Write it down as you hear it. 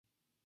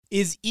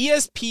Is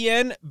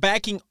ESPN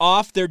backing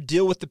off their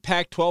deal with the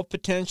Pac-12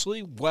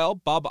 potentially? Well,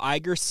 Bob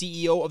Iger,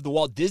 CEO of the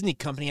Walt Disney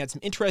Company, had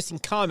some interesting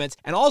comments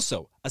and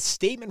also a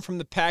statement from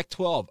the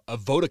Pac-12, a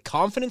vote of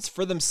confidence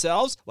for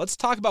themselves. Let's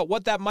talk about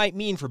what that might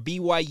mean for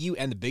BYU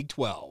and the Big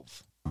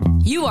 12.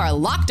 You are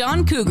Locked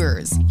On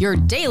Cougars, your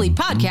daily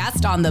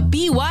podcast on the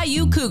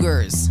BYU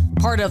Cougars,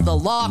 part of the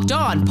Locked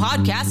On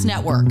Podcast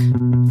Network,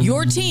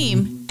 your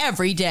team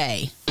every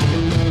day.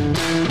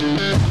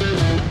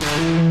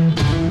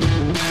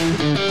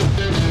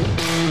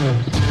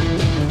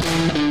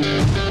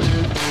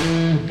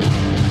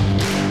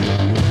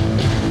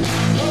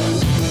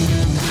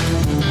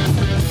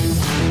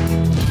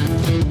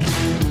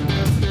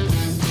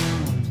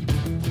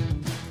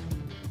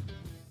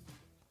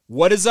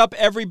 What is up,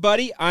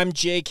 everybody? I'm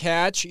Jake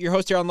Hatch, your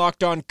host here on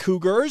Locked On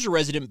Cougars, your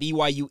resident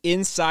BYU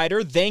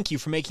insider. Thank you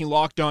for making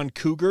Locked On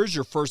Cougars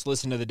your first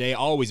listen of the day. I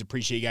always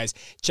appreciate you guys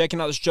checking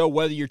out the show,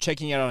 whether you're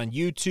checking it out on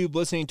YouTube,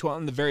 listening to it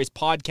on the various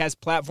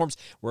podcast platforms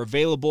we're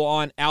available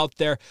on out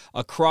there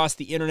across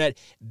the internet.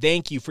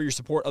 Thank you for your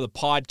support of the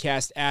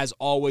podcast. As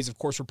always, of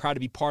course, we're proud to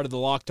be part of the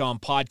Locked On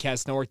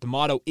Podcast Network. The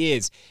motto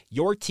is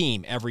your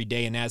team every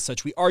day, and as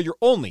such, we are your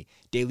only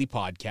daily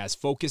podcast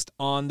focused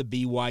on the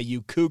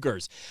BYU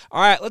Cougars. All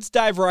right, let's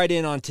dive right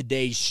in on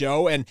today's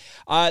show. And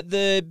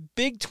the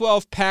Big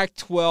 12,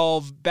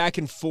 Pac-12 back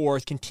and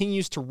forth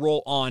continues to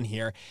roll on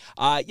here.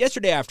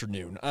 Yesterday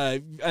afternoon,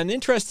 an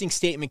interesting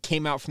statement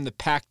came out from the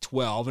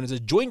Pac-12, and it's a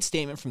joint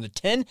statement from the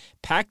 10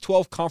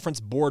 Pac-12 conference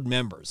board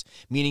members,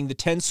 meaning the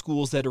 10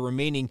 schools that are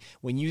remaining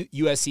when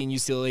USC and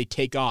UCLA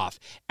take off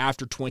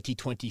after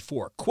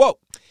 2024. Quote,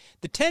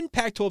 "The 10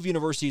 Pac-12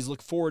 universities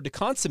look forward to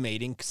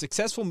consummating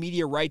successful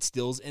media rights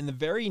deals in the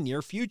very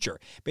near future.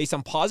 Based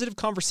on positive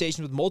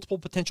conversations with multiple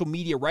potential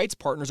media rights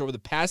partners over the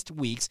past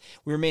weeks,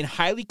 we remain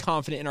highly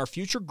confident in our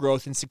future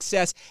growth and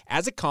success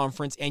as a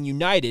conference and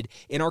united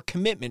in our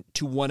commitment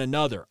to one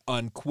another,"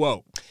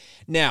 unquote.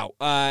 Now,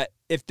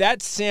 if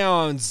that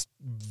sounds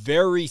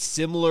very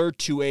similar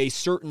to a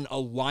certain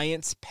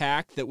alliance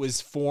pact that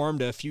was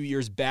formed a few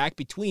years back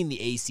between the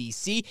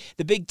ACC,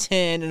 the Big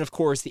Ten, and of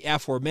course the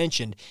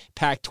aforementioned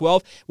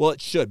Pac-12, well,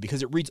 it should,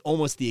 because it reads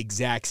almost the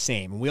exact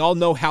same. And we all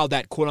know how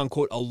that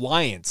quote-unquote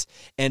alliance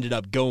ended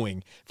up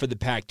going for the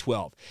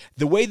Pac-12.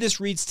 The way this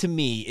reads to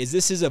me is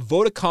this is a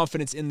vote of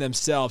confidence in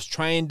themselves,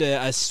 trying to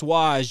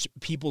assuage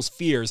people's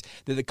fears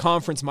that the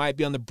conference might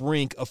be on the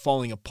brink of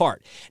falling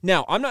apart.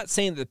 Now, I'm not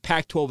saying that the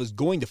Pac-12 is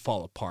going to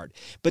fall apart,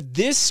 but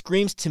this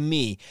screams to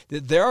me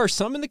that there are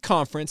some in the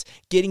conference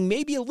getting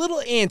maybe a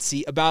little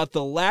antsy about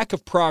the lack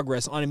of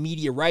progress on a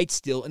media rights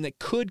deal, and that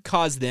could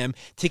cause them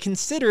to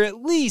consider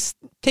at least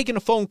taking a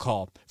phone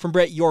call from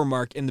Brett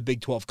Yormark in the Big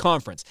 12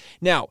 Conference.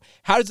 Now,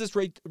 how does this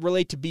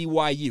relate to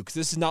BYU? Because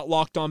this is not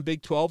Locked On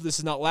Big 12. This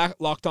is not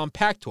Locked On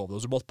Pac-12.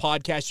 Those are both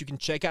podcasts you can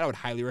check out. I would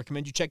highly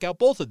recommend you check out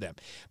both of them.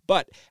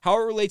 But how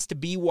it relates to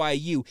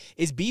BYU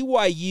is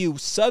BYU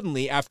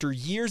suddenly, after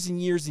years and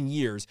years and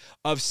years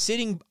of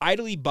sitting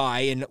idly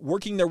by and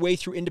working their way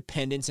through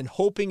independence and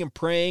hoping and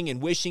praying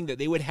and wishing that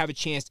they would have a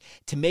chance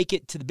to make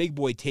it to the big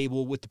boy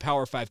table with the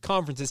Power 5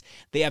 conferences,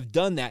 they have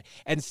done that.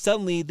 And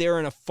suddenly they're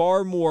in a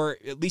far more,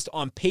 at least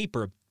on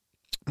paper,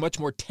 much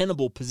more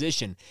tenable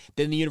position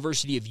than the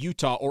University of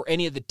Utah or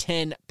any of the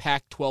 10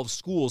 Pac-12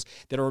 schools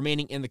that are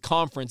remaining in the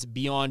conference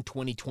beyond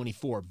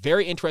 2024.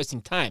 Very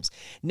interesting times.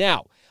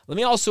 Now, let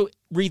me also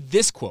read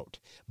this quote.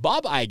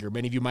 Bob Iger,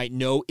 many of you might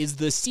know, is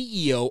the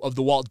CEO of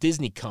the Walt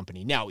Disney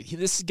Company. Now,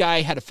 this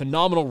guy had a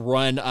phenomenal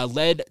run,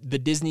 led the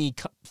Disney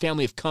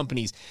family of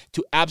companies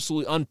to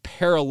absolutely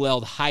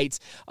unparalleled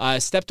heights,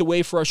 stepped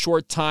away for a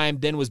short time,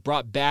 then was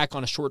brought back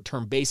on a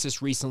short-term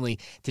basis recently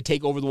to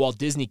take over the Walt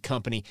Disney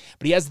Company.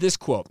 But he has this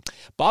quote.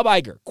 Bob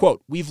Iger,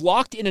 quote, "We've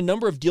locked in a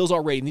number of deals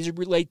already, and these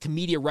relate to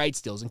media rights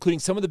deals, including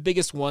some of the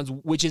biggest ones,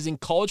 which is in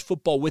college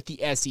football with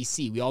the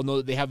SEC. We all know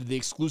that they have the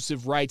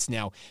exclusive rights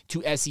now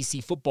to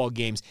SEC football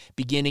games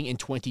beginning in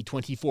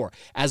 2024,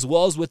 as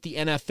well as with the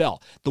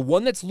NFL. The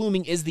one that's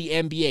looming is the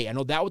NBA. I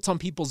know that was on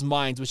people's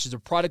minds, which is a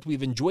product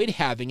we've enjoyed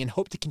having and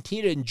hope to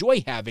continue to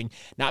enjoy having,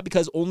 not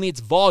because only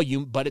its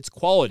volume, but its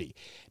quality."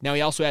 Now,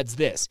 he also adds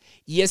this.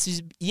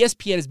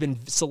 ESPN has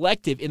been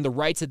selective in the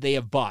rights that they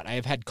have bought. I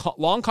have had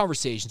long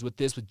conversations with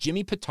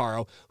Jimmy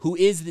Pitaro, who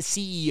is the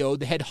CEO,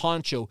 the head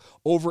honcho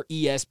over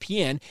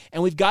ESPN,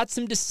 and we've got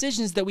some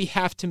decisions that we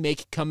have to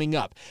make coming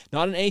up.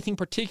 Not on anything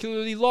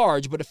particularly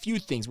large, but a few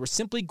things. We're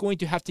simply going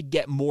to have to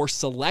get more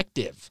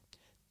selective.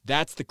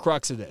 That's the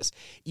crux of this.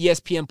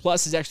 ESPN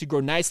Plus has actually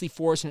grown nicely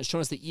for us, and it's shown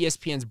us that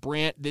ESPN's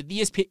brand, the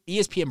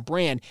ESPN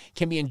brand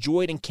can be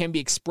enjoyed and can be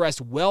expressed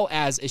well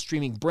as a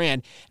streaming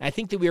brand. And I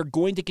think that we are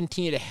going to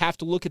continue to have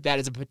to look at that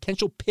as a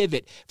potential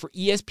pivot for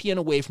ESPN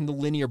away from the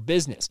linear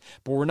business.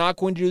 But we're not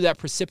going to do that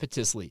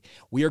precipitously.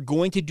 We are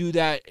going to do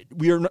that.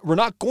 We're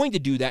not going to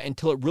do that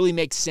until it really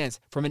makes sense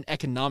from an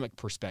economic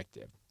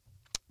perspective.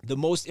 The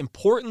most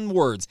important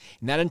words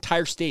in that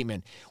entire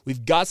statement,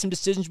 we've got some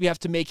decisions we have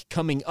to make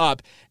coming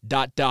up, ...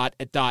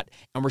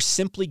 and we're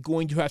simply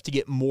going to have to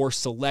get more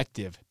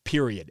selective,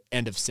 period,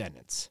 end of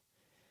sentence.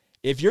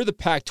 If you're the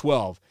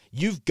Pac-12,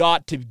 You've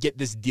got to get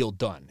this deal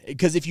done,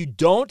 because if you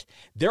don't,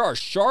 there are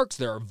sharks,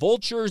 there are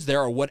vultures,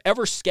 there are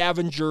whatever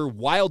scavenger,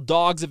 wild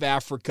dogs of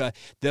Africa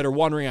that are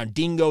wandering around,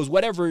 dingoes,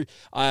 whatever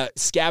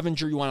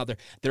scavenger you want out there,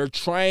 that are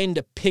trying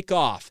to pick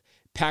off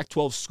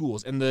Pac-12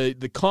 schools. And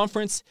the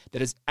conference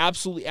that is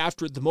absolutely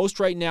after it the most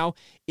right now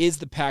is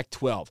the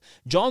Pac-12.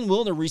 John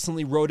Wilner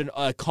recently wrote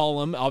a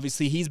column.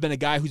 Obviously, he's been a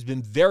guy who's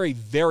been very,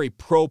 very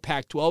pro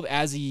Pac-12,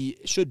 as he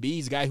should be.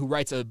 He's a guy who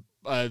writes a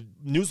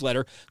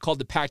newsletter called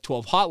the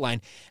Pac-12 Hotline,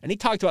 and he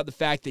talked about the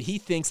fact that he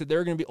thinks that there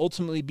are going to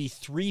ultimately be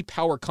 3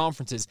 power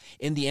conferences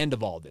in the end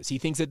of all this. He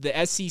thinks that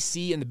the SEC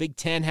and the Big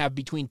Ten have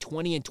between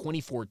 20 and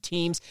 24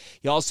 teams.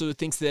 He also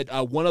thinks that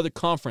one other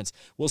conference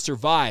will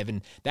survive,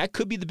 and that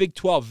could be the Big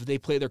 12 if they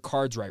play their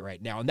cards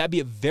right now, and that'd be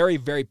a very,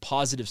 very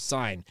positive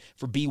sign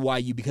for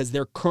BYU, because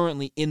they're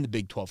currently in the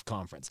Big 12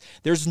 conference.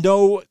 There's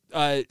no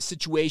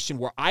situation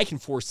where I can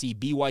foresee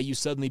BYU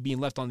suddenly being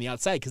left on the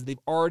outside, because they've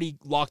already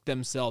locked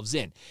themselves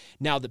in.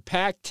 Now, the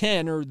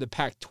Pac-10 or the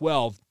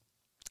Pac-12,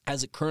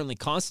 as it currently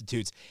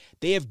constitutes,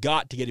 they have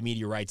got to get a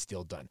media rights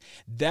deal done.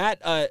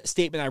 That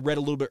statement I read a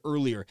little bit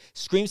earlier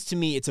screams to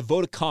me it's a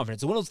vote of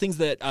confidence. It's one of those things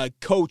that a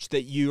coach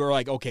that you are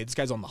like, okay, this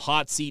guy's on the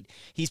hot seat.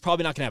 He's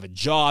probably not going to have a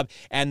job.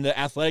 And the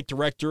athletic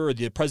director or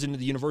the president of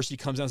the university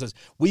comes down and says,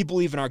 we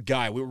believe in our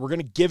guy. We're going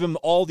to give him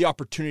all the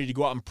opportunity to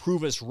go out and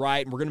prove us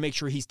right, and we're going to make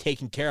sure he's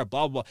taken care of,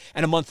 blah, blah, blah.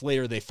 And a month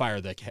later, they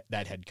fire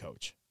that head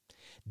coach.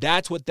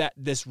 That's what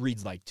this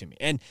reads like to me.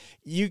 And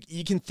you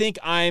can think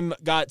I'm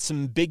got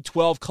some Big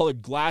 12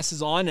 colored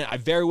glasses on, and I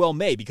very well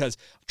may, because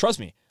trust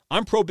me,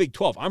 I'm pro Big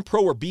 12. I'm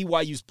pro where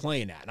BYU's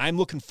playing at. And I'm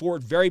looking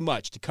forward very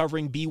much to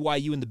covering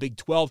BYU in the Big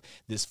 12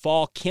 this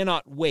fall.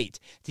 Cannot wait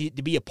to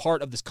be a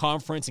part of this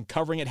conference and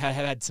covering it. Have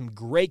had some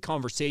great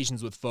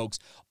conversations with folks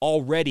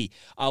already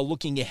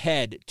looking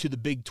ahead to the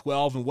Big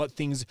 12 and what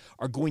things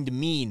are going to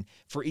mean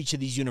for each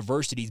of these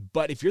universities.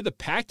 But if you're the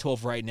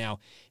Pac-12 right now,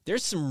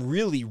 there's some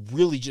really,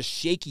 really just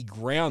shaky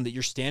ground that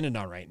you're standing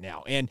on right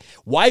now. And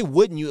why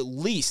wouldn't you at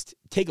least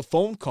take a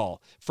phone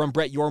call from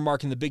Brett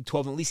Yormark in the Big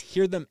 12 and at least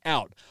hear them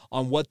out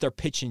on what they're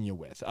pitching you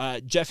with?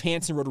 Jeff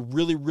Hansen wrote a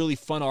really, really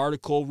fun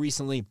article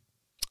recently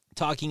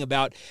talking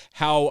about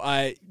how,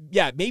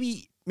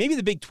 maybe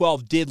the Big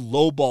 12 did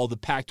lowball the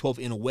Pac-12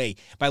 in a way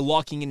by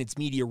locking in its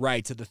media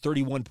rights at the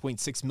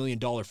 $31.6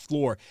 million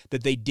floor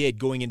that they did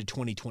going into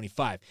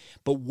 2025.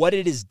 But what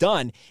it has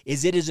done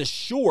is it has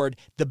assured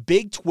the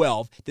Big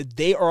 12 that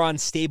they are on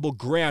stable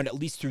ground, at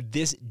least through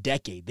this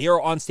decade. They are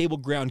on stable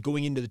ground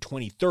going into the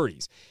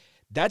 2030s.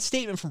 That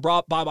statement from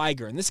Bob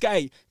Iger, and this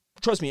guy,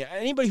 trust me,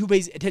 anybody who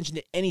pays attention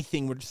to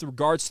anything with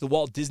regards to the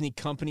Walt Disney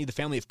Company, the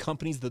family of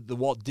companies that the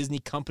Walt Disney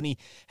Company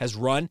has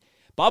run,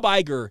 Bob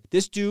Iger,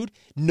 this dude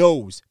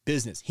knows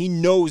business. He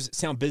knows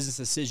sound business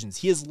decisions.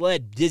 He has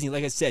led Disney,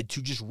 like I said,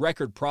 to just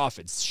record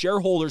profits.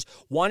 Shareholders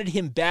wanted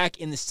him back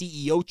in the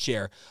CEO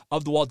chair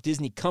of the Walt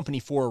Disney Company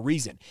for a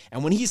reason.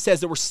 And when he says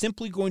that we're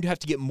simply going to have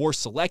to get more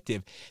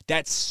selective,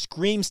 that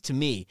screams to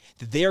me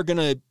that they are going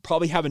to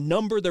probably have a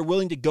number they're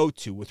willing to go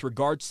to with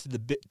regards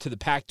to the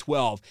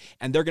Pac-12,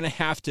 and they're going to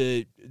have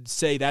to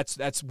say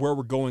that's where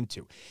we're going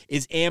to.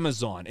 Is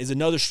Amazon, is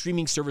another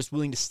streaming service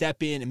willing to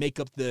step in and make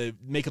up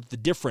the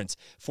difference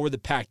for the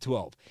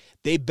Pac-12?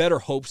 They better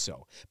hope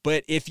so.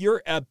 But if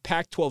you're a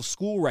Pac-12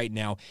 school right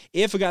now,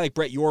 if a guy like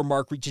Brett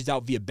Yormark reaches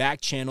out via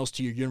back channels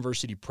to your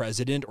university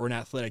president or an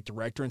athletic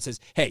director and says,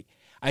 hey,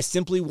 I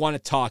simply want to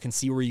talk and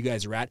see where you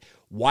guys are at,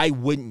 why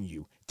wouldn't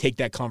you take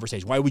that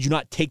conversation? Why would you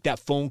not take that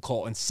phone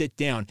call and sit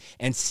down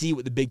and see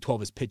what the Big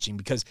 12 is pitching?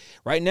 Because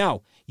right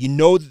now, you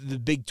know that the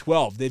Big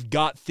 12, they've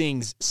got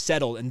things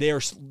settled and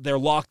they're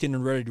locked in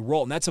and ready to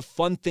roll. And that's a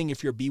fun thing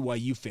if you're a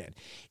BYU fan.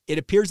 It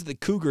appears that the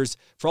Cougars,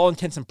 for all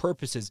intents and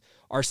purposes,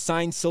 are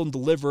signed, sealed, and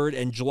delivered.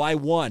 And July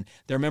 1,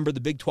 they're a member of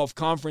the Big 12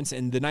 Conference.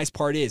 And the nice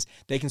part is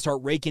they can start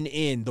raking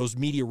in those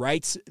media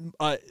rights,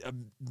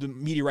 the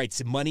media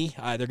rights money.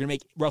 They're going to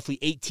make roughly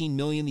 $18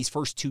 million these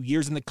first 2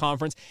 years in the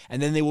conference.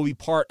 And then they will be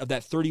part of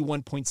that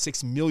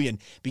 $31.6 million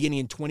beginning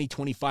in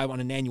 2025 on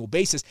an annual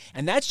basis.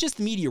 And that's just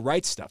the media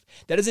rights stuff.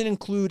 That doesn't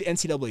include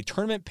NCAA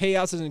tournament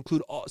payouts. Doesn't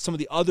include some of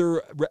the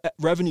other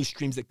revenue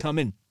streams that come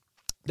in.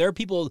 There are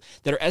people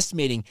that are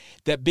estimating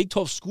that Big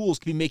 12 schools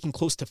could be making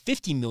close to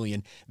 $50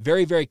 million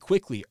very, very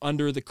quickly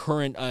under the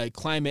current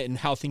climate and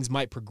how things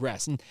might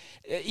progress. And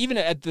even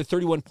at the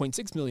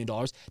 $31.6 million,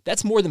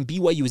 that's more than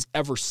BYU has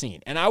ever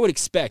seen. And I would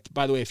expect,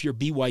 by the way, if you're a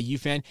BYU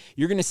fan,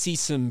 you're going to see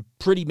some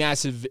pretty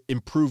massive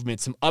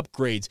improvements, some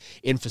upgrades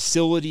in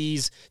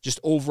facilities,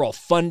 just overall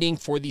funding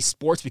for these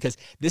sports, because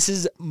this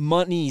is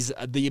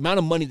the amount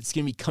of money that's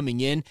going to be coming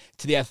in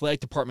to the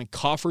athletic department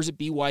coffers at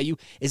BYU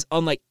is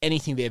unlike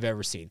anything they've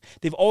ever seen.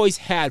 They've always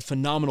had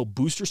phenomenal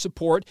booster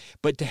support,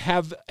 but to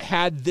have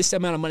had this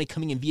amount of money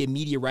coming in via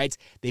media rights,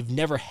 they've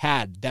never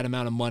had that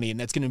amount of money, and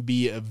that's going to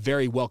be a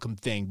very welcome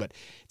thing. But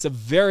it's a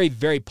very,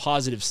 very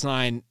positive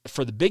sign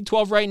for the Big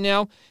 12 right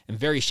now, and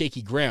very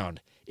shaky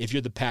ground if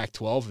you're the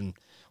Pac-12, and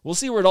we'll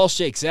see where it all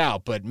shakes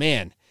out. But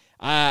man,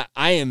 I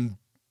am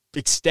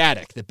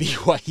ecstatic that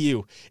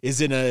BYU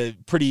is in a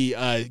pretty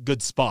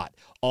good spot,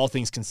 all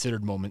things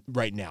considered moment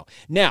right now.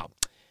 Now,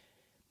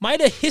 Might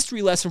a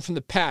history lesson from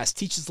the past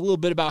teach us a little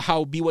bit about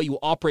how BYU will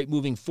operate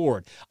moving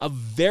forward? A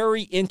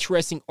very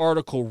interesting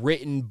article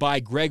written by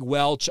Greg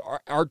Welch,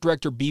 art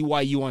director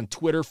BYU on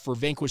Twitter for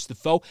Vanquish the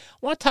Foe. I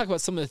want to talk about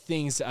some of the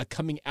things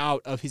coming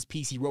out of his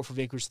piece he wrote for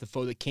Vanquish the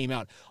Foe that came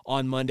out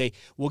on Monday.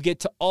 We'll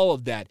get to all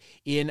of that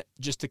in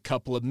just a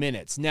couple of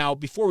minutes. Now,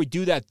 before we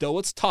do that, though,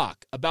 let's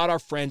talk about our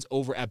friends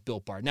over at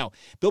Built Bar. Now,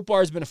 Built Bar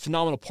has been a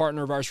phenomenal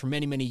partner of ours for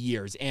many, many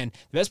years, and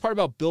the best part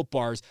about Built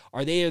Bars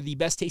are they are the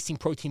best tasting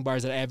protein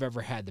bars that I have ever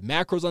had. The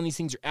macros on these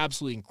things are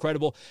absolutely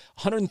incredible.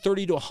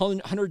 130 to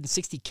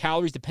 160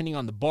 calories depending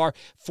on the bar,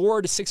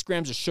 4 to 6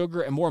 grams of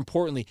sugar, and more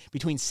importantly,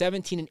 between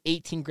 17 and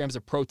 18 grams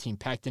of protein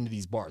packed into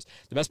these bars.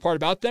 The best part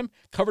about them,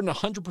 covered in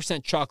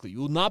 100% chocolate. You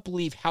will not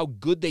believe how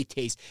good they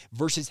taste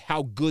versus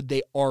how good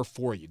they are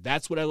for you.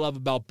 That's what I love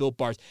about Built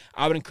Bars.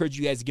 I would encourage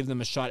you guys to give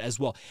them a shot as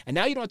well. And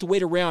now you don't have to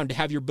wait around to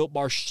have your Built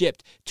Bar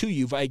shipped to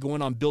you by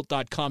going on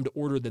Built.com to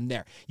order them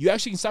there. You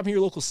actually can stop in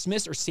your local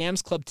Smith's or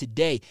Sam's Club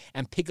today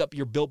and pick up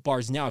your Built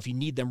Bars now if you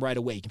need them right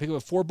away. You can pick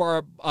up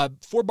a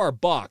 4-bar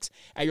box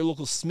at your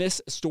local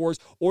Smith's stores,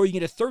 or you can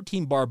get a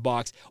 13-bar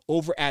box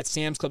over at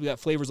Sam's Club. You got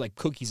flavors like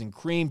cookies and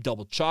cream,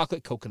 double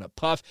chocolate, coconut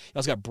puff. You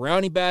also got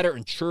brownie batter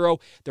and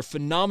churro. They're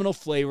phenomenal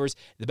flavors.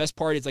 The best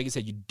part is, like I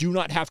said, you do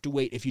not have to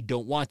wait if you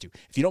don't want to.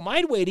 If you don't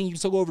mind waiting, you can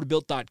still go over to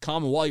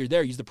Built.com, and while you're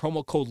there, use the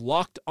promo code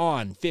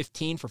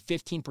LOCKEDON15 for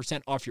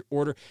 15% off your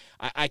order.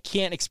 I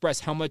can't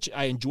express how much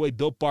I enjoy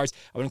Built Bars.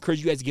 I would encourage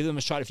you guys to give them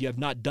a shot if you have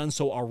not done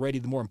so already.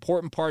 The more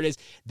important part is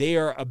they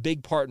are a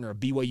big partner of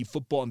BYU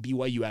football and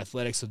BYU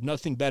athletics, so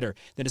nothing better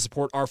than to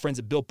support our friends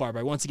at Built Bar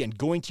by once again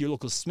going to your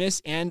local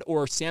Smith's and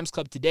or Sam's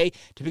Club today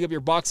to pick up your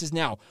boxes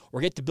now, or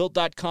get to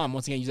Built.com.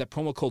 Once again, use that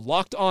promo code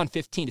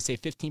LOCKEDON15 to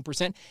save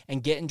 15%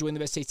 and get enjoying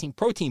the best tasting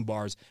protein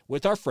bars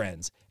with our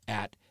friends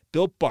at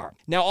Built Bar.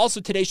 Now,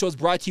 also today's show is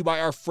brought to you by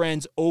our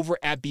friends over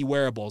at Be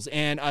Wearables.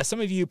 And some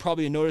of you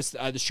probably noticed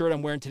the shirt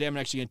I'm wearing today. I'm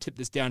actually going to tip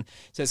this down.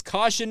 It says,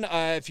 caution,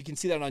 if you can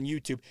see that on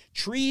YouTube,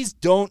 trees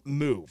don't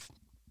move.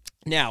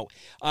 Now,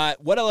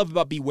 what I love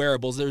about Be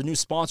Wearables, they're a new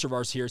sponsor of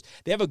ours here, is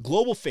they have a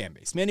global fan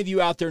base. Many of you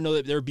out there know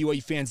that there are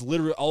BYU fans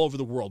literally all over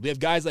the world. We have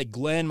guys like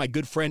Glenn, my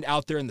good friend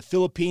out there in the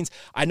Philippines.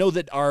 I know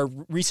that our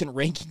recent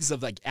rankings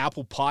of like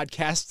Apple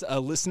Podcasts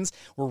listens,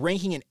 we're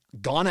ranking in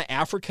Ghana,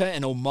 Africa,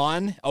 and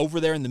Oman over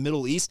there in the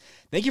Middle East.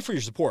 Thank you for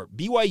your support.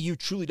 BYU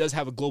truly does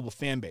have a global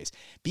fan base.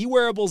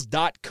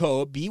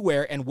 BeWearables.co,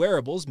 Beware and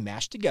Wearables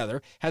mashed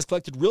together, has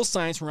collected real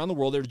signs from around the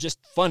world that are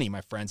just funny, my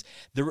friends.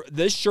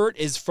 This shirt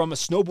is from a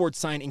snowboard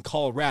sign in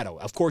Colorado.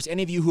 Of course,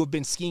 any of you who have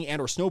been skiing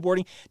and or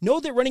snowboarding know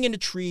that running into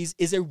trees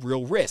is a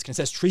real risk. And it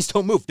says trees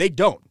don't move. They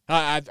don't.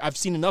 I've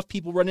seen enough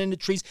people run into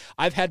trees.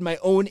 I've had my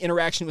own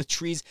interaction with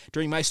trees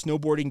during my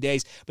snowboarding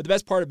days. But the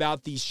best part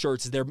about these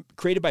shirts is they're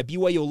created by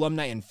BYU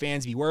alumni and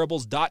fans.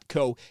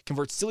 BeWearables.co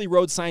converts silly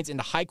road signs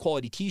into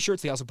high-quality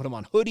t-shirts. They also put them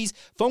on hoodies,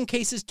 phone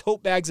cases,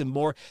 tote bags, and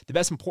more. The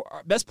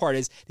best part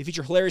is they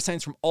feature hilarious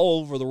signs from all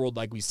over the world,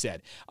 like we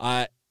said.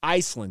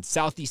 Iceland,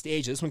 Southeast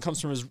Asia. This one comes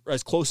from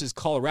as close as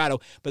Colorado,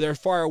 but they're as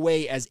far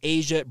away as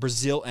Asia,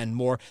 Brazil, and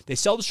more. They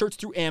sell the shirts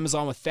through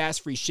Amazon with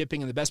fast, free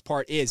shipping, and the best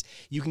part is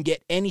you can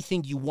get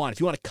anything you want.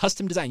 If you want a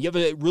custom design, you have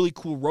a really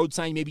cool road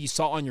sign maybe you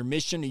saw on your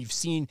mission or you've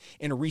seen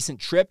in a recent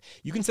trip,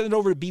 you can send it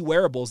over to Be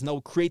Wearables, and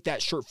they'll create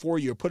that shirt for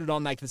you or put it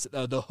on like this,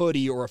 the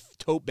hoodie or a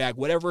tote bag,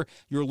 whatever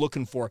you're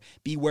looking for.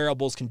 Be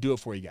Wearables can do it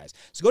for you guys.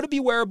 So go to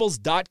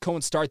BeWearables.co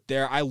and start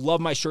there. I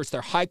love my shirts.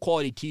 They're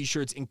high-quality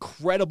t-shirts,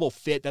 incredible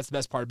fit. That's the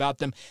best part about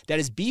them. That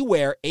is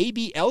Beware,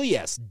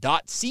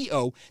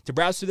 ABLES.co, to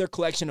browse through their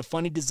collection of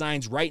funny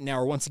designs right now.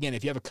 Or once again,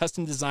 if you have a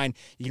custom design,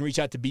 you can reach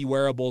out to Be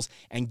Wearables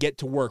and get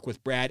to work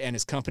with Brad and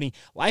his company.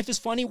 Life is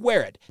funny,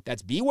 wear it.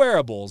 That's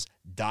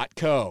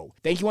BeWearables.co.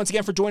 Thank you once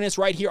again for joining us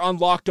right here on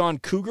Locked On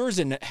Cougars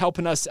and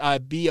helping us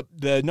be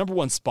the number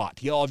one spot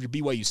to get all of your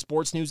BYU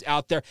sports news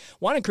out there.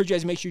 Want to encourage you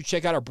guys to make sure you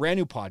check out our brand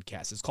new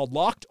podcast. It's called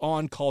Locked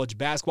On College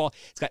Basketball.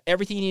 It's got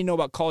everything you need to know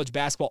about college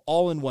basketball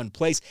all in one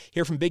place.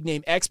 Hear from big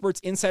name experts,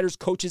 insiders,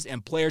 coaches,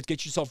 and players.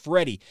 Get yourself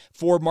ready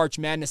for March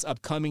Madness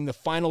upcoming. The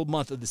final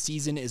month of the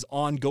season is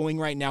ongoing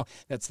right now.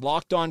 That's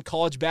Locked On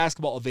College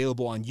Basketball,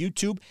 available on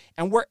YouTube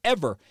and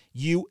wherever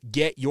you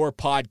get your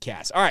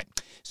podcasts. All right,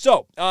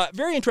 so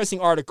very interesting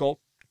article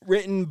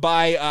written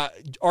by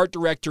art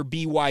director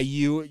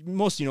BYU.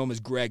 Most of you know him as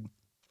Greg.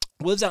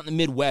 Lives out in the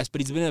Midwest, but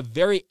he's been a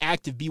very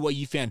active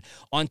BYU fan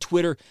on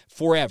Twitter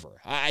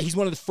forever. He's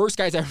one of the first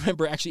guys I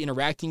remember actually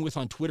interacting with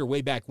on Twitter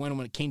way back when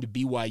it came to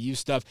BYU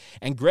stuff,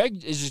 and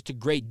Greg is just a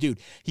great dude.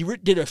 He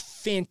did a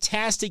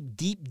fantastic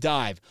deep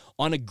dive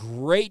on a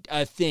great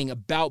thing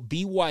about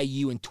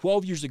BYU and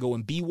 12 years ago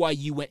when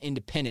BYU went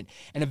independent,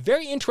 and a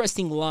very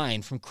interesting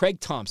line from Craig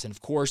Thompson,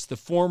 of course, the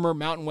former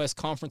Mountain West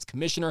Conference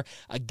commissioner,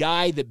 a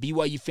guy that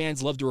BYU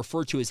fans love to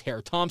refer to as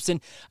Herr Thompson,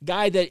 a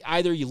guy that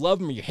either you love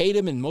him or you hate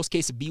him. In most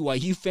cases, BYU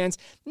BYU fans,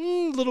 a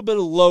little bit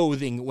of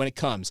loathing when it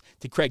comes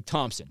to Craig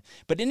Thompson.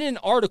 But in an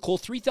article,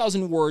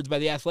 3,000 words by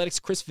the Athletics'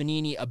 Chris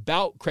Vannini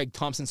about Craig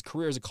Thompson's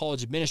career as a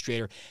college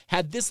administrator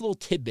had this little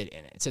tidbit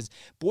in it. It says,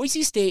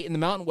 Boise State and the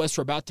Mountain West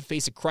are about to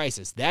face a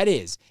crisis. That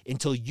is,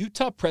 until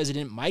Utah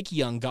President Mike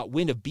Young got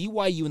wind of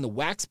BYU and the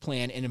WAC's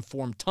plan and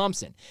informed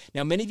Thompson.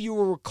 Now, many of you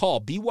will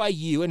recall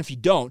BYU, and if you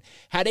don't,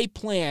 had a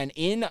plan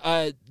in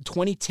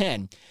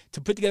 2010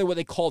 to put together what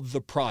they called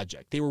the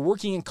project. They were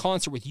working in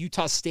concert with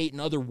Utah State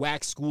and other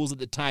WAC schools at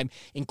the time,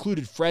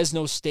 included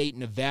Fresno State,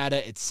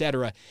 Nevada,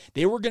 etc.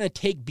 They were going to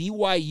take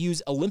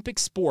BYU's Olympic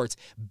sports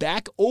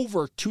back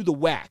over to the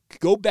WAC,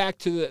 go back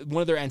to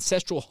one of their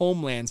ancestral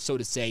homelands, so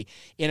to say,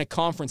 in a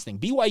conference thing.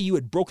 BYU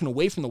had broken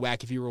away from the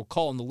WAC, if you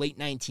recall, in the late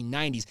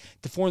 1990s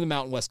to form the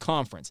Mountain West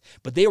Conference.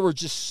 But they were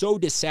just so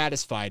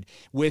dissatisfied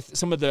with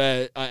some of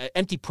the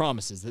empty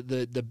promises that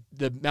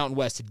the Mountain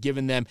West had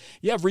given them.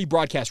 You have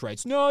rebroadcast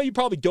rights. No, you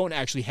probably don't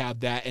actually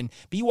have that. And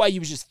BYU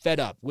was just fed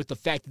up with the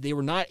fact that they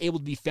were not able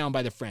to be found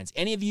by their friends.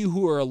 Any of you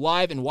who are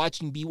alive and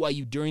watching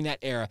BYU during that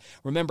era,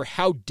 remember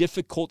how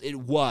difficult it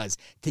was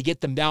to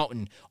get the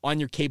Mountain on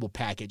your cable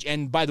package.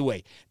 And by the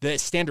way, the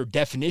standard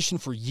definition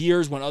for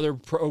years when other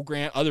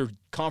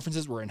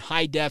conferences were in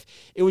high def,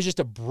 it was just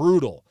a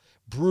brutal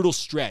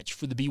stretch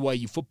for the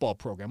BYU football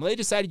program. Well, they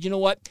decided, you know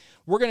what,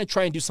 we're going to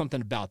try and do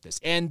something about this.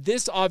 And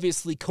this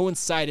obviously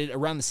coincided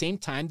around the same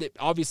time that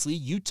obviously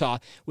Utah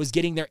was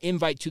getting their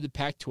invite to the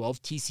Pac-12.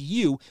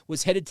 TCU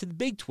was headed to the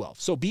Big 12.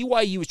 So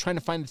BYU was trying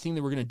to find the thing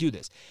that we're going to do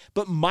this.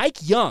 But Mike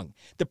Young,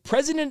 the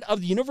president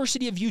of the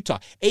University of Utah,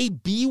 a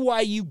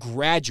BYU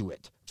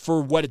graduate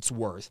for what it's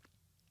worth,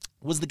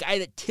 was the guy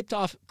that tipped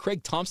off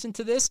Craig Thompson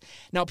to this.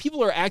 Now,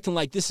 people are acting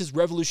like this is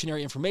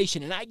revolutionary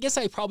information, and I guess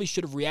I probably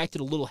should have reacted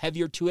a little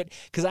heavier to it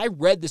because I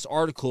read this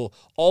article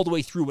all the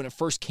way through when it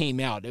first came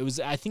out. It was,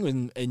 I think it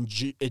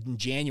was in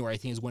January, I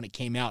think is when it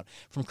came out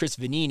from Chris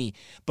Vannini.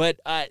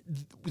 But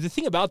the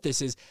thing about this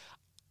is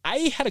I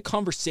had a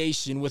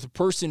conversation with a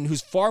person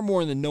who's far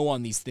more in the know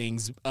on these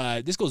things.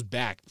 This goes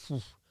back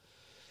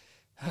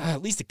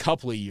at least a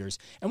couple of years.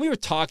 And we were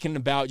talking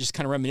about just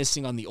kind of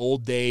reminiscing on the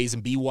old days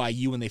and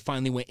BYU when they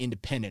finally went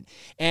independent.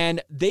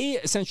 And they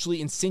essentially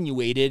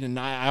insinuated, and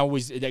I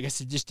guess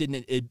it just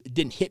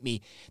didn't hit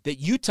me, that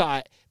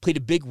Utah played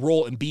a big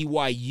role in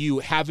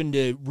BYU having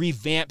to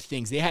revamp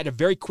things. They had to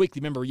very quickly,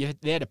 remember,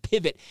 they had to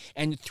pivot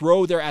and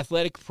throw their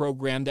athletic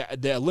program,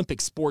 the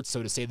Olympic sports,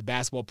 so to say, the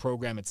basketball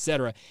program,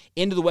 etc.,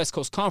 into the West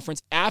Coast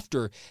Conference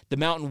after the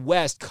Mountain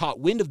West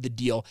caught wind of the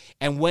deal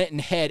and went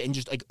ahead and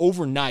just like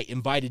overnight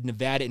invited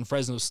Nevada and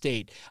Fresno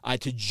State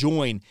to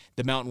join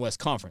the Mountain West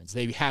Conference.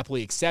 They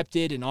happily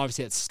accepted, and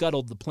obviously that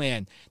scuttled the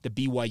plan that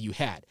BYU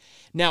had.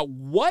 Now,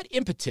 what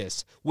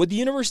impetus would the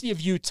University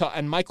of Utah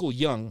and Michael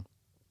Young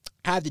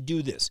had to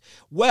do this?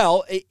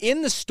 Well,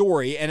 in the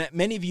story, and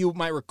many of you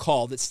might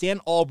recall that Stan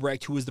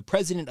Albrecht, who was the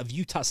president of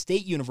Utah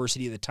State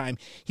University at the time,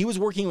 he was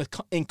working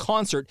in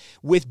concert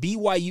with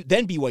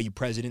then BYU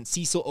president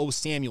Cecil O.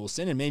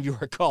 Samuelson. And many of you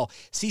recall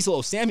Cecil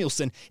O.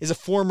 Samuelson is a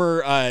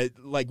former,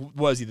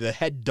 the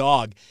head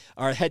dog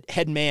or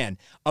head man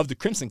of the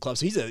Crimson Club.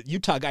 So he's a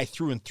Utah guy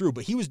through and through,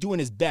 but he was doing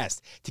his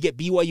best to get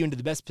BYU into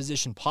the best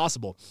position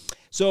possible.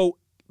 So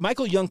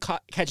Michael Young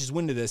catches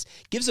wind of this,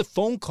 gives a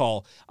phone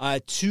call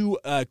to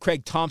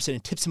Craig Thompson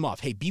and tips him off.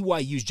 Hey,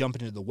 BYU's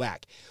jumping into the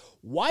WAC.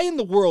 Why in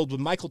the world would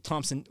Michael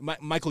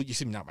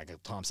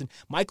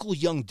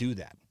Young do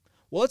that?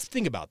 Well, let's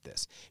think about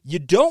this. You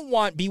don't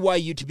want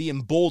BYU to be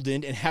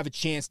emboldened and have a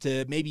chance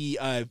to maybe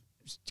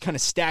kind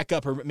of stack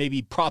up or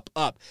maybe prop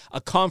up a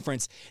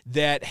conference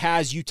that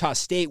has Utah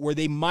State where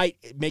they might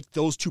make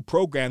those two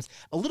programs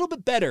a little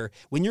bit better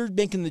when you're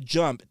making the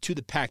jump to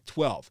the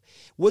Pac-12.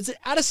 Was it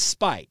out of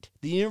spite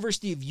the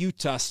University of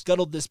Utah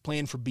scuttled this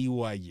plan for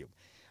BYU?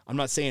 I'm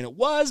not saying it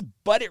was,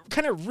 but it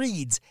kind of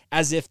reads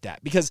as if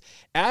that. Because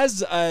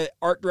as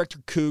art director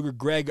Cougar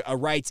Greg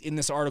writes in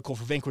this article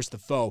for Vanquish the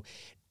Foe,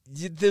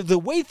 the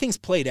way things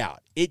played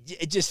out,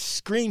 it just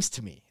screams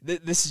to me.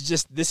 This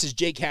is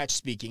Jake Hatch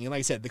speaking, and like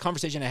I said, the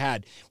conversation I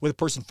had with a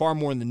person far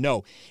more in the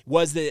know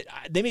was that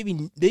they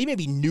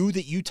maybe knew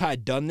that Utah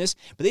had done this,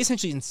 but they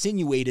essentially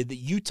insinuated that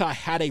Utah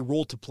had a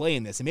role to play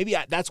in this, and maybe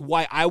that's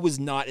why I was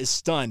not as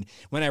stunned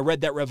when I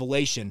read that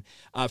revelation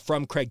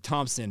from Craig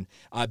Thompson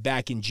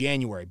back in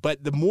January.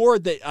 But the more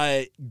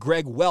that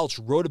Greg Welch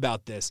wrote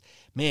about this,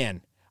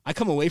 man, I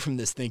come away from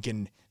this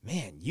thinking,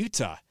 man,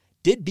 Utah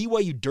did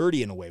BYU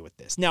dirty in a way with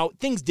this. Now,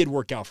 things did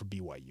work out for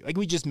BYU. Like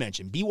we just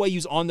mentioned,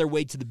 BYU's on their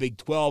way to the Big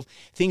 12.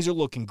 Things are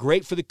looking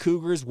great for the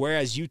Cougars,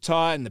 whereas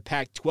Utah and the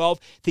Pac-12,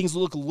 things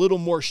look a little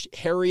more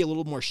hairy, a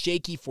little more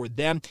shaky for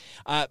them.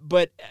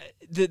 But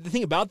the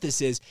thing about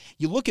this is,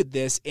 you look at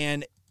this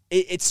and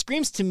it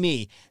screams to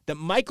me that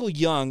Michael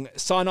Young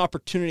saw an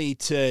opportunity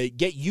to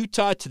get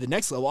Utah to the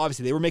next level.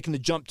 Obviously, they were making the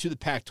jump to the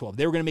Pac-12.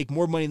 They were going to make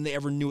more money than they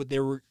ever knew what they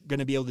were going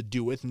to be able to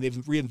do with, and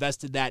they've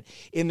reinvested that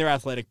in their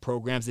athletic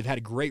programs. They've had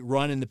a great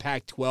run in the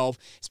Pac-12,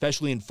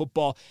 especially in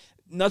football.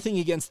 nothing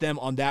against them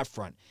on that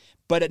front.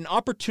 But an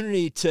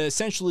opportunity to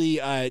essentially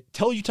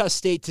tell Utah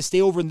State to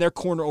stay over in their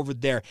corner over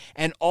there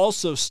and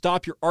also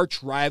stop your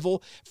arch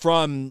rival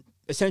from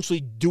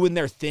essentially doing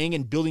their thing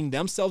and building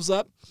themselves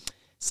up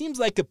seems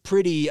like a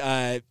pretty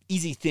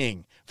easy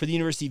thing for the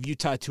University of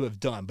Utah to have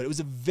done. But it was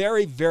a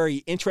very, very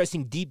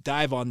interesting deep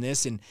dive on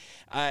this. And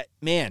as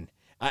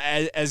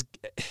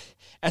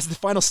the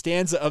final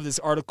stanza of this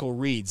article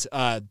reads,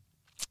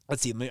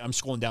 let's see, I'm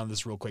scrolling down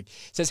this real quick.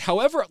 It says,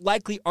 however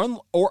likely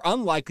or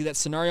unlikely that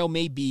scenario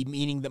may be,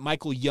 meaning that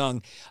Michael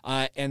Young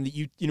and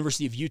the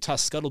University of Utah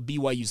scuttled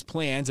BYU's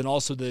plans, and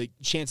also the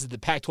chances that the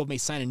Pac-12 may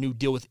sign a new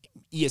deal with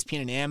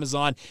ESPN and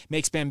Amazon may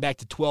expand back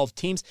to 12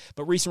 teams.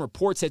 But recent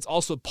reports say it's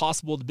also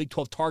possible the Big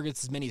 12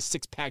 targets as many as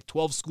 6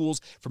 Pac-12 schools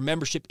for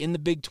membership in the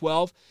Big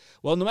 12.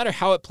 Well, no matter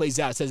how it plays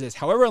out, it says this,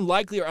 however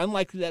unlikely or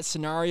unlikely that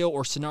scenario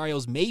or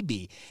scenarios may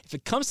be, if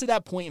it comes to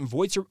that point and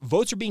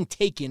votes are being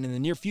taken in the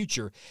near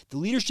future, the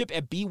leadership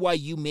at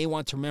BYU may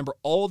want to remember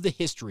all of the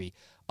history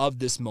of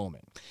this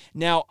moment.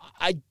 Now,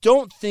 I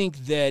don't think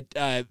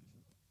that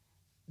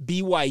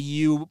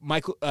BYU,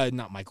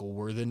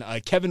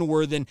 Kevin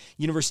Worthen,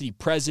 University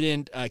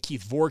President,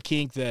 Keith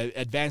Vorkink, the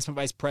Advancement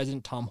Vice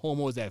President, Tom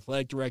Homo is the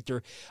Athletic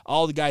Director,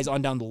 all the guys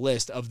on down the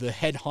list of the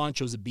head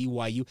honchos at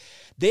BYU,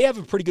 they have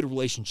a pretty good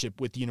relationship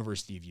with the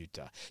University of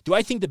Utah. Do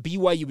I think that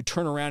BYU would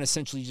turn around and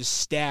essentially just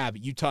stab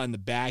Utah in the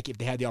back if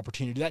they had the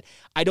opportunity to do that?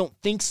 I don't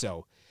think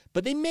so.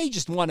 But they may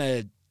just want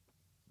to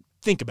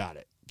think about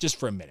it just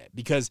for a minute,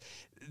 because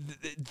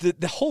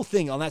the whole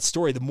thing on that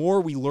story, the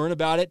more we learn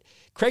about it,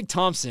 Craig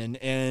Thompson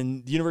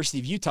and the University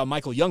of Utah,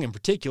 Michael Young in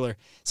particular,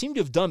 seem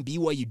to have done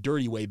BYU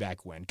dirty way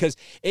back when, because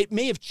it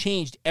may have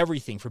changed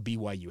everything for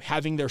BYU,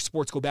 having their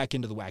sports go back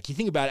into the WAC. You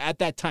think about it, at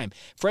that time,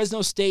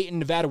 Fresno State and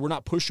Nevada were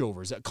not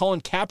pushovers.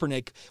 Colin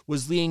Kaepernick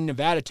was leading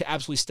Nevada to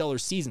absolutely stellar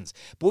seasons.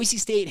 Boise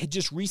State had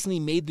just recently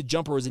made the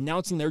jump, or was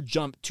announcing their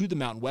jump to the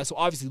Mountain West, so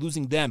obviously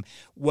losing them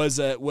was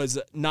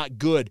not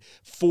good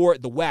for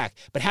the WAC.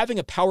 But having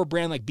a power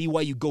brand like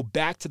BYU go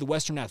back to the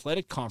Western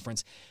Athletic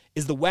Conference,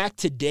 is the WAC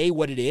today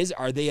what it is?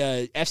 Are they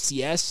a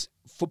FCS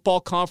football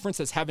conference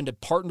that's having to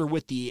partner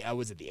with the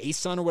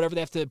ASUN or whatever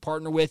they have to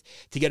partner with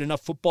to get enough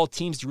football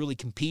teams to really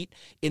compete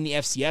in the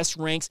FCS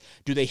ranks?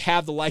 Do they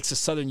have the likes of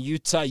Southern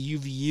Utah,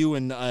 UVU,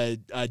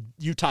 and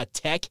Utah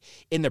Tech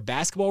in their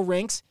basketball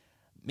ranks?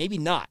 Maybe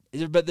not.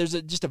 But there's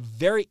just a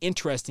very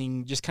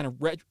interesting, just kind of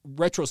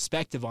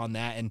retrospective on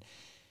that, and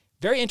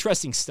very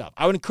interesting stuff.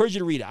 I would encourage you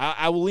to read it.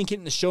 I will link it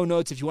in the show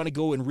notes if you want to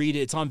go and read it.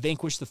 It's on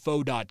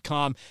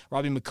vanquishthefoe.com.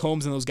 Robbie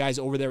McCombs and those guys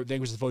over there at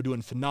Vanquish the Foe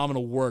doing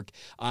phenomenal work,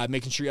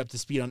 making sure you're up to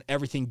speed on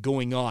everything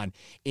going on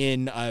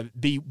in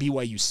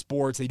BYU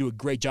sports. They do a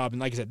great job. And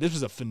like I said, this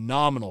was a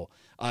phenomenal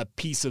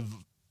piece of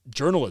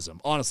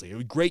journalism, honestly. It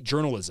was great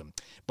journalism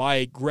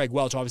by Greg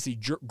Welch. Obviously,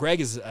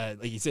 Greg is,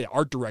 like you said,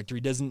 art director.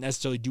 He doesn't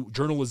necessarily do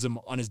journalism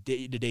on his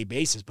day-to-day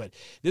basis, but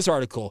this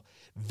article,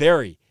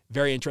 very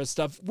interesting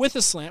stuff with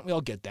a slant. We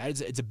all get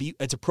that.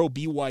 It's a pro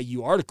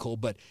BYU article,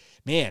 but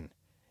man,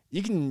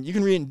 you can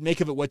read and make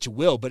of it what you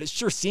will. But it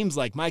sure seems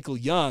like Michael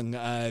Young,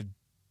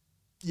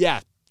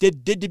 did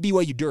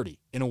BYU dirty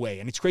in a way.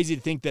 And it's crazy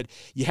to think that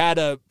you had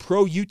a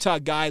pro Utah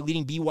guy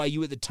leading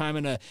BYU at the time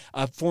and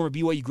a former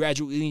BYU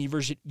graduate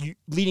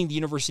leading the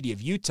University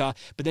of Utah.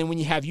 But then when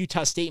you have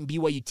Utah State and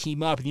BYU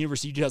team up, and the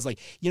University of Utah's like,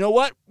 you know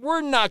what?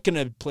 We're not going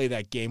to play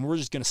that game. We're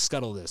just going to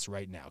scuttle this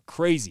right now.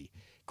 Crazy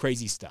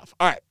stuff.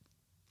 All right.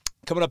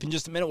 Coming up in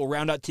just a minute, we'll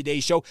round out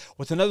today's show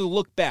with another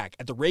look back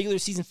at the regular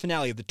season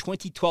finale of the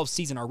 2012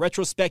 season, our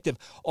retrospective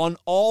on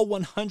all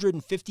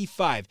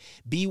 155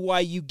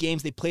 BYU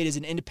games they played as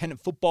an independent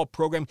football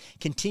program,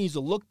 continues to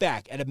look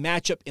back at a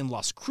matchup in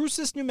Las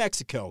Cruces, New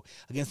Mexico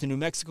against the New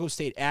Mexico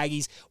State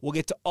Aggies. We'll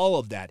get to all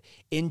of that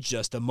in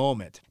just a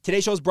moment.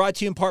 Today's show is brought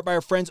to you in part by our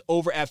friends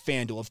over at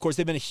FanDuel. Of course,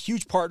 they've been a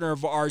huge partner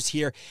of ours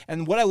here,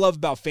 and what I love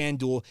about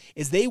FanDuel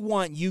is they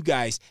want you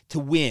guys to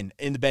win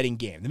in the betting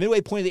game. The midway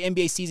point of the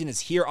NBA season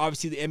is here. Obviously,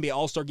 the NBA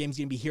All-Star Game is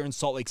going to be here in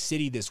Salt Lake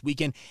City this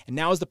weekend, and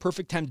now is the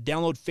perfect time to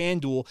download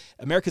FanDuel,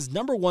 America's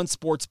 #1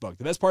 sportsbook.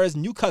 The best part is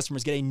new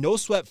customers get a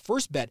no-sweat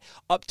first bet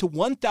up to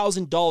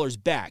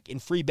 $1,000 back in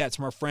free bets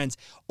from our friends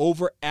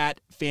over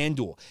at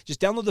FanDuel. Just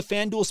download the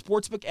FanDuel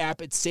Sportsbook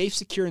app. It's safe,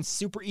 secure, and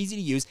super easy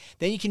to use.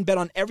 Then you can bet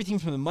on everything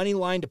from the money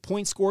line to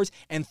point scores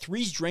and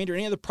threes drained or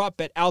any other prop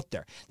bet out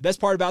there. The best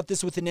part about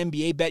this with an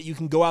NBA bet, you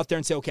can go out there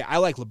and say, okay, I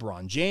like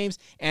LeBron James,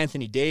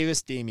 Anthony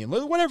Davis, Damian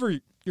Lillard, whatever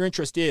your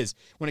interest is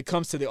when it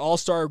comes to the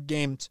All-Star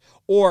games,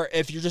 or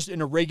if you're just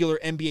in a regular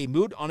NBA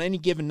mood on any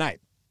given night.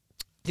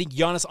 I think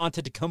Giannis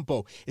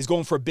Antetokounmpo is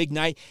going for a big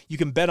night. You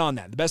can bet on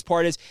that. The best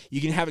part is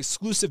you can have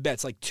exclusive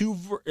bets like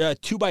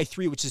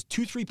 2x3, which is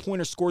 2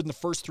 3-pointers scored in the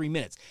first 3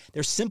 minutes.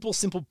 They're simple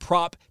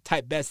prop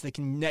type bets that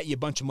can net you a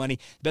bunch of money.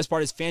 The best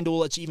part is FanDuel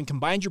lets you even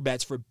combine your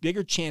bets for a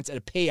bigger chance at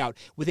a payout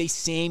with a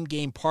same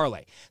game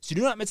parlay. So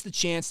do not miss the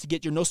chance to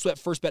get your no sweat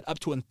first bet up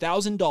to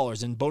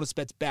 $1,000 in bonus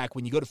bets back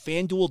when you go to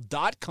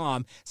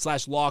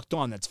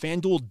FanDuel.com/lockedon. That's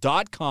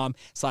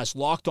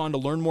FanDuel.com/lockedon to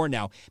learn more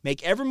now.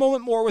 Make every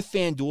moment more with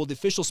FanDuel, the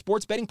official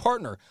sports betting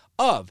partner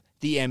of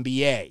the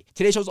NBA.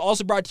 Today's show is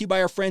also brought to you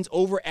by our friends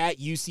over at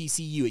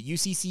UCCU. At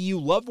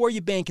UCCU, Love Where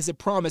You Bank is a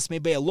promise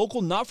made by a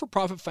local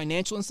not-for-profit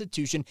financial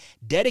institution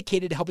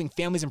dedicated to helping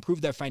families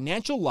improve their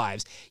financial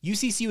lives.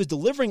 UCCU is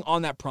delivering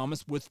on that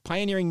promise with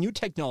pioneering new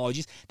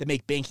technologies that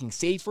make banking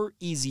safer,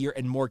 easier,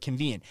 and more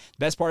convenient.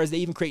 The best part is they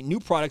even create new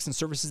products and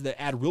services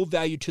that add real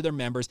value to their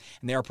members,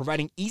 and they are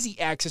providing easy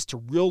access to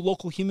real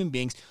local human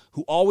beings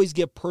who always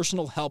give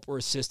personal help or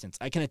assistance.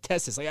 I can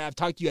attest this. I've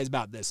talked to you guys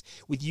about this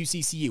with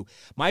UCCU.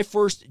 My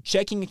first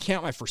checking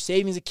account, my first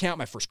savings account,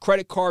 my first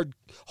credit card,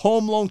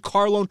 home loan,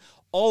 car loan,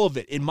 all of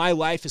it in my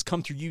life has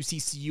come through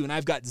UCCU, and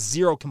I've got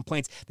zero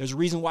complaints. There's a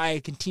reason why I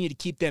continue to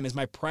keep them as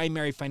my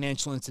primary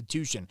financial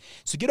institution.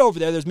 So get over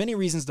there. There's many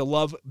reasons to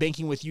love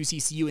banking with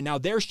UCCU, and now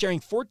they're sharing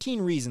 14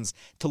 reasons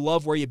to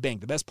love where you bank.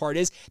 The best part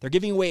is they're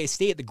giving away a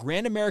stay at the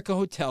Grand America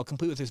Hotel,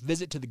 complete with a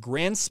visit to the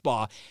Grand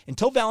Spa.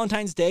 Until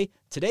Valentine's Day,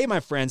 today, my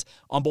friends,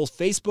 on both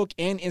Facebook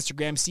and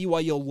Instagram, see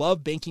why you'll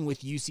love banking with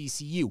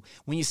UCCU.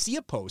 When you see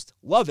a post,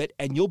 love it,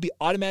 and you'll be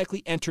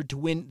automatically entered to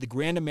win the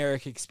Grand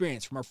America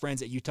experience from our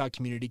friends at Utah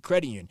Community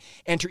Credit Union.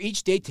 Enter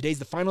each day. Today's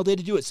the final day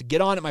to do it, so get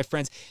on it, my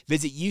friends.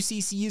 Visit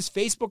UCCU's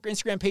Facebook or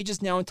Instagram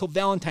pages now until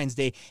Valentine's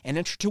Day and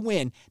enter to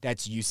win.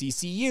 That's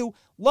UCCU.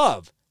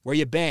 Love where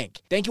you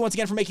bank. Thank you once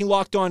again for making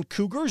Locked On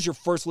Cougars your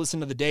first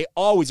listen of the day.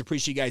 Always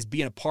appreciate you guys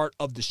being a part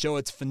of the show.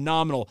 It's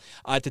phenomenal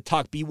to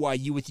talk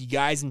BYU with you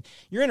guys. And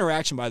your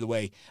interaction, by the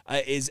way,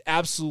 is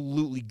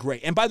absolutely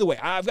great. And by the way,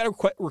 I've got a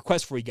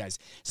request for you guys.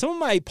 Some of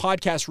my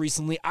podcasts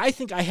recently, I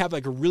think I have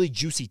like a really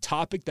juicy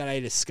topic that I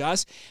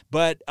discuss,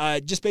 but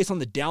just based on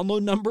the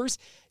download numbers,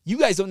 you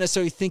guys don't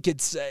necessarily think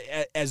it's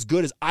as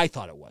good as I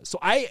thought it was. So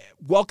I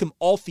welcome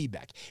all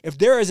feedback. If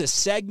there is a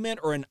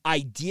segment or an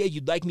idea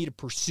you'd like me to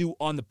pursue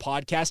on the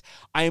podcast,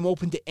 I am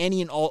open to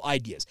any and all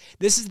ideas.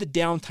 This is the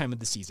downtime of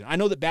the season. I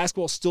know that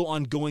basketball is still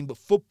ongoing, but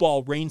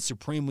football reigns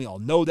supreme. We all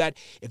know that.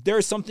 If there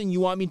is something you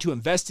want me to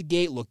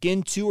investigate, look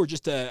into, or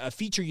just a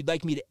feature you'd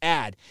like me to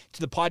add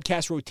to the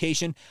podcast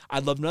rotation,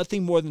 I'd love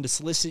nothing more than to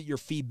solicit your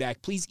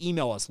feedback. Please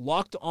email us,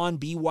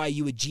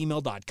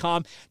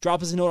 lockedonbyu@gmail.com.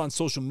 Drop us a note on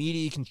social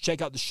media. You can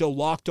check out the show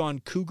Locked On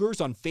Cougars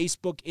on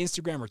Facebook,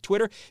 Instagram, or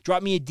Twitter.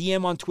 Drop me a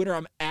DM on Twitter.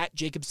 I'm at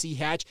Jacob C.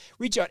 Hatch.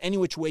 Reach out any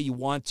which way you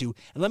want to,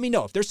 and let me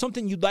know if there's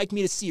something you'd like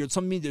me to see or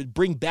something to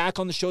bring back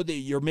on the show that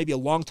you're maybe a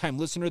longtime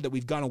listener that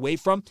we've gone away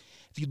from.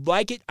 If you'd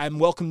like it, I'm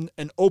welcome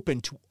and open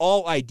to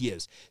all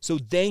ideas. So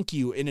thank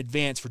you in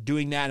advance for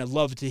doing that, and I'd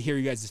love to hear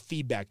you guys'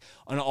 feedback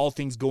on all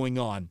things going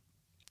on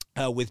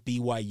with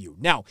BYU.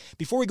 Now,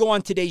 before we go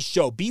on today's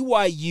show,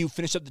 BYU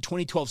finished up the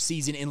 2012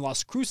 season in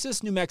Las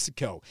Cruces, New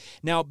Mexico.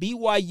 Now,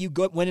 BYU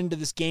went into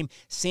this game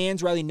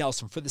sans Riley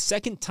Nelson. For the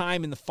second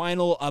time in the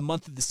final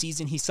month of the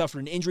season, he suffered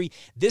an injury.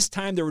 This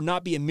time, there would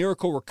not be a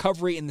miracle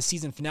recovery in the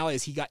season finale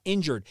as he got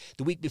injured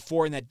the week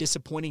before in that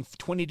disappointing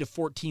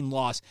 20-14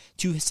 loss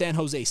to San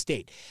Jose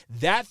State.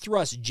 That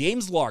thrust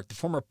James Lark, the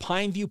former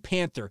Pineview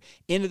Panther,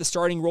 into the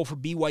starting role for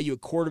BYU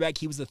at quarterback.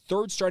 He was the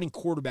third starting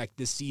quarterback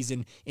this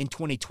season in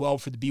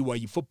 2012 for the BYU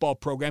football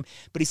program,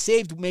 but he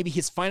saved maybe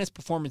his finest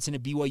performance in a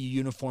BYU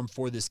uniform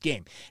for this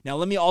game. Now,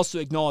 let me also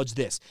acknowledge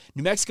this.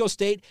 New Mexico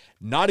State,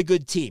 not a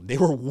good team. They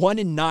were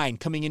 1-9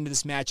 coming into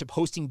this matchup,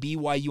 hosting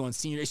BYU on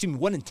senior day.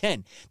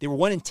 1-10. They were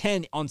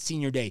 1-10 on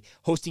senior day,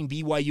 hosting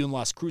BYU in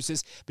Las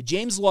Cruces. But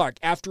James Lark,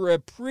 after a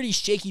pretty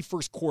shaky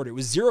first quarter, it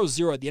was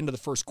 0-0 at the end of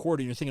the first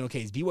quarter, and you're thinking,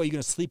 okay, is BYU going to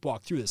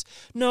sleepwalk through this?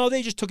 No,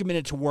 they just took a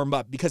minute to warm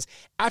up, because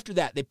after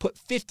that, they put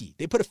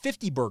a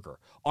 50 burger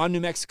on New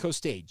Mexico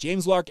State.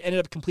 James Lark ended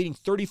up completing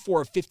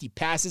 34 of 50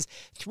 passes,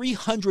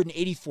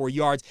 384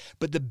 yards,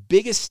 but the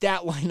biggest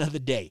stat line of the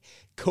day,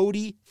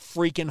 Cody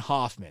freaking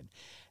Hoffman.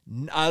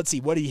 Let's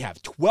see, what did he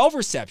have? 12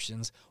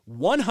 receptions,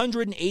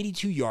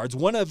 182 yards,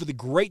 one of the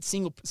great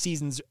single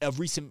seasons of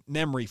recent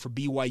memory for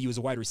BYU as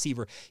a wide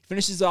receiver. He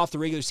finishes off the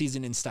regular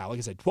season in style. Like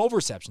I said, 12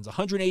 receptions,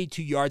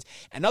 182 yards,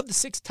 and of the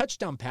 6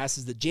 touchdown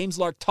passes that James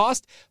Lark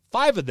tossed,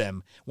 5 of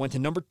them went to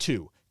number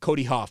 2,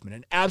 Cody Hoffman.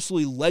 An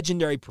absolutely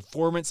legendary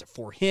performance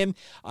for him.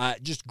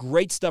 Just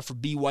great stuff for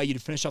BYU to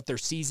finish off their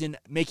season,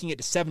 making it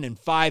to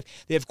 7-5.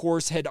 They, of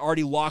course, had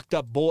already locked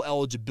up bowl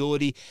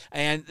eligibility.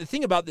 And the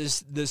thing about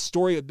this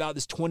story about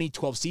this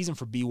 2012 season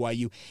for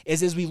BYU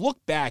is, as we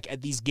look back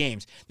at these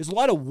games, there's a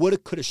lot of woulda,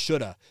 coulda,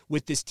 shoulda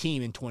with this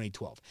team in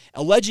 2012.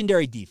 A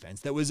legendary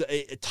defense that was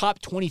a top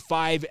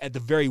 25 at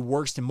the very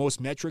worst in most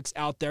metrics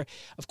out there.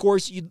 Of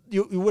course, you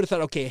would have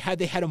thought, okay, had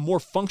they had a more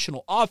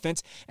functional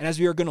offense, and as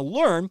we are going to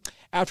learn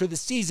after the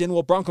season,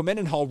 well, Bronco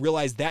Mendenhall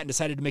realized that and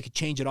decided to make a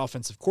change at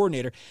offensive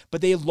coordinator,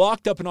 but they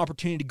locked up an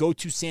opportunity to go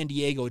to San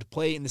Diego to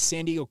play in the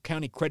San Diego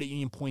County Credit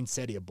Union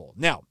Poinsettia Bowl.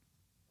 Now,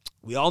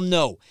 we all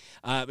know,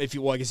 if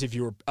you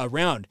were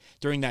around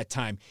during that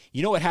time,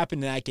 you know what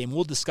happened in that game.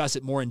 We'll discuss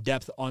it more in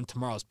depth on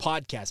tomorrow's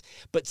podcast.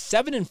 But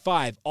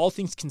 7-5, all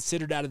things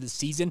considered out of the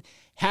season,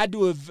 had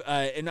to have,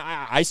 and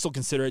I still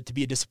consider it to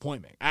be a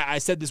disappointment. I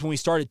said this when we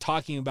started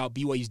talking about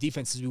BYU's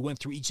defense as we went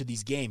through each of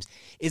these games,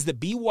 is that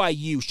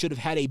BYU should have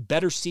had a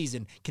better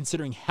season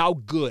considering how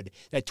good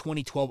that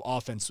 2012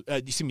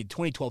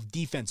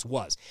 defense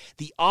was.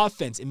 The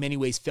offense in many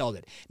ways failed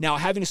it. Now,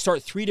 having to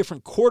start 3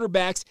 different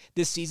quarterbacks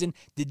this season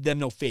did them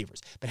no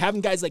favors. But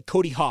having guys like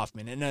Cody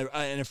Hoffman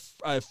and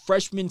a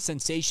freshman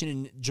sensation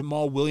in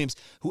Jamal Williams,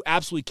 who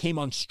absolutely came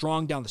on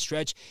strong down the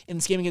stretch. In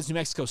this game against New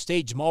Mexico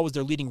State, Jamal was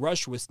their leading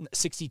rusher with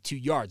 62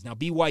 yards. Now,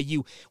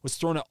 BYU was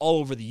throwing it all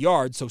over the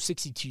yard, so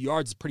 62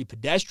 yards is pretty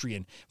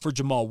pedestrian for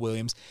Jamal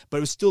Williams, but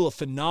it was still a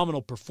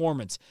phenomenal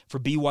performance for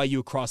BYU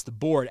across the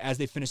board as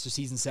they finished the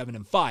season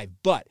 7-5.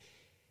 But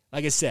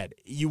like I said,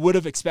 you would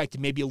have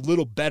expected maybe a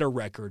little better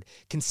record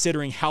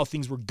considering how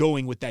things were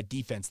going with that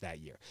defense that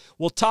year.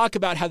 We'll talk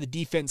about how the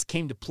defense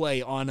came to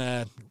play on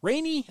a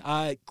rainy,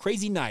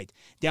 crazy night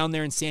down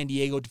there in San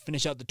Diego to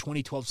finish out the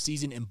 2012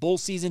 season and bowl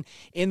season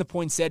in the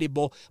Poinsettia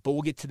Bowl, but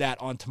we'll get to that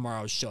on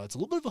tomorrow's show. It's a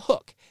little bit of a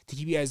hook to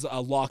keep you guys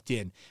locked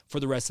in for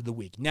the rest of the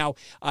week. Now,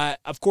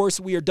 of course,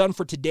 we are done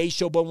for today's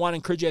show, but I want to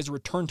encourage you guys to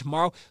return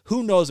tomorrow.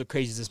 Who knows what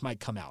craziness might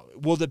come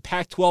out? Will the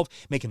Pac-12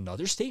 make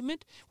another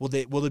statement? Will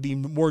there be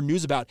more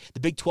news about the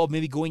Big 12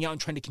 maybe going out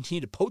and trying to continue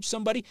to poach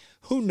somebody?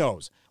 Who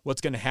knows what's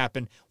going to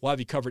happen? We'll have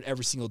you covered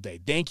every single day.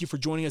 Thank you for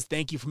joining us.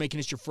 Thank you for making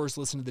this your first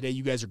listen of the day.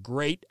 You guys are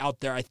great out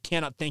there. I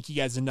cannot thank you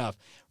guys enough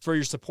for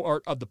your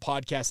support of the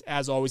podcast.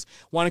 As always,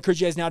 want to encourage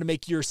you guys now to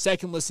make your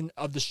second listen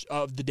of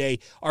the day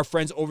our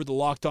friends over the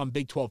Locked On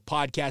Big 12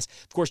 podcast.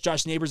 Of course,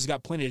 Josh Neighbors has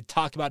got plenty to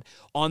talk about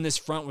on this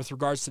front with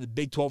regards to the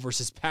Big 12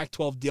 versus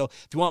Pac-12 deal.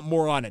 If you want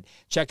more on it,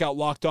 check out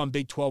Locked On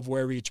Big 12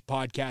 wherever you get your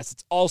podcast.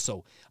 It's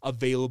also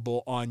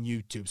available on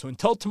YouTube. So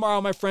until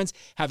tomorrow, my friends,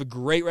 have a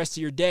great rest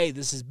of your day.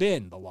 This has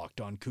been the Locked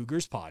On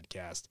Cougars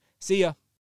podcast. See ya.